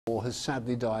has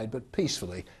sadly died, but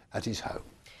peacefully at his home.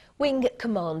 Wing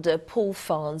Commander Paul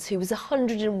Farnes, who was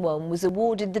 101, was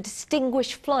awarded the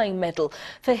Distinguished Flying Medal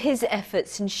for his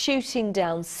efforts in shooting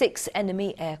down 6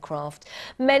 enemy aircraft.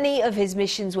 Many of his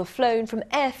missions were flown from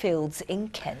airfields in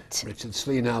Kent. Richard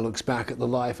Slee now looks back at the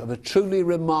life of a truly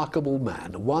remarkable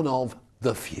man, one of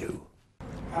the few.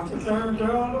 At the going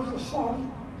down of the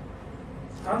sun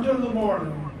and in the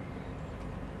morning,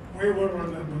 we will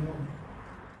remember them.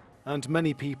 And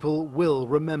many people will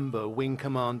remember Wing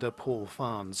Commander Paul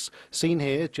Farnes, seen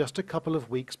here just a couple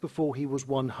of weeks before he was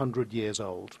 100 years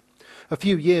old. A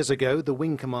few years ago, the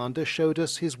Wing Commander showed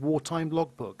us his wartime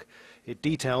logbook. It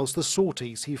details the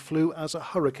sorties he flew as a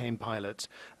hurricane pilot,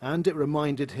 and it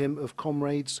reminded him of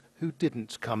comrades who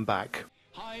didn't come back.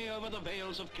 High over the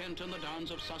vales of Kent and the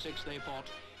downs of Sussex they fought,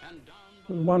 and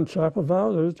down... One chap of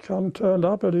ours had turned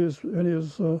up in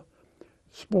his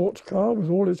sports car with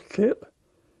all his kit,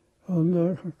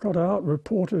 and got out,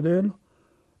 reported in,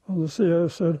 and the CO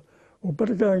said, well,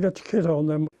 better go and get your kit on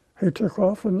then. He took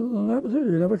off and that was it,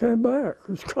 he never came back.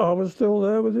 His car was still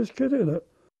there with his kit in it.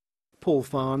 Paul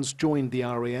Farnes joined the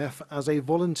RAF as a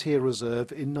volunteer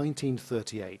reserve in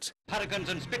 1938. Hurricanes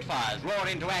and Spitfires roar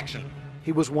into action.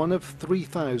 He was one of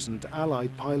 3,000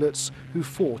 Allied pilots who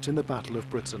fought in the Battle of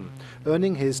Britain,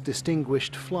 earning his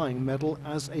Distinguished Flying Medal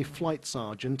as a flight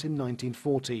sergeant in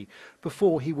 1940,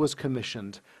 before he was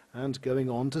commissioned, and going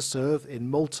on to serve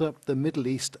in Malta, the Middle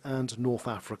East and North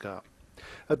Africa.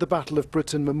 At the Battle of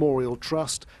Britain Memorial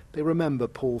Trust, they remember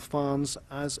Paul Farnes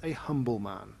as a humble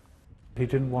man. He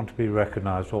didn't want to be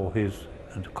recognised, or his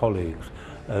and colleagues,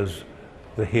 as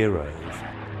the heroes.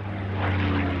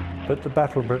 But the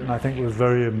Battle of Britain, I think, was a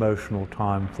very emotional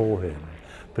time for him,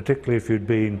 particularly if you'd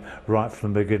been right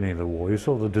from the beginning of the war. You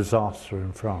saw the disaster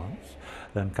in France,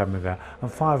 then coming back, and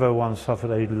 501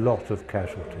 suffered a lot of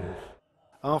casualties.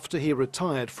 After he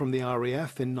retired from the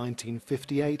RAF in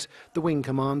 1958, the Wing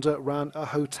Commander ran a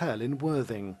hotel in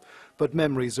Worthing, but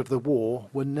memories of the war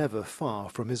were never far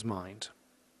from his mind.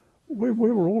 We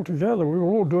were all together, we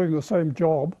were all doing the same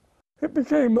job. It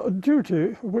became a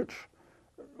duty which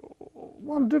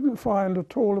one didn't find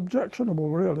at all objectionable,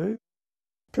 really.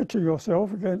 Pitching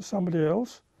yourself against somebody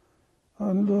else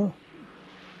and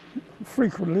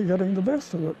frequently getting the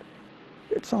best of it.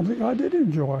 It's something I did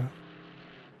enjoy.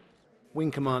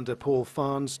 Wing Commander Paul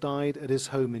Farnes died at his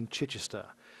home in Chichester.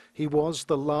 He was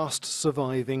the last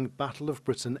surviving Battle of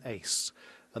Britain ace,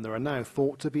 and there are now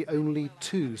thought to be only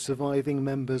 2 surviving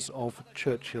members of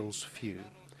Churchill's few.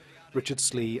 Richard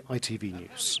Slee, ITV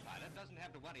News.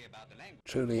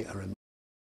 Truly a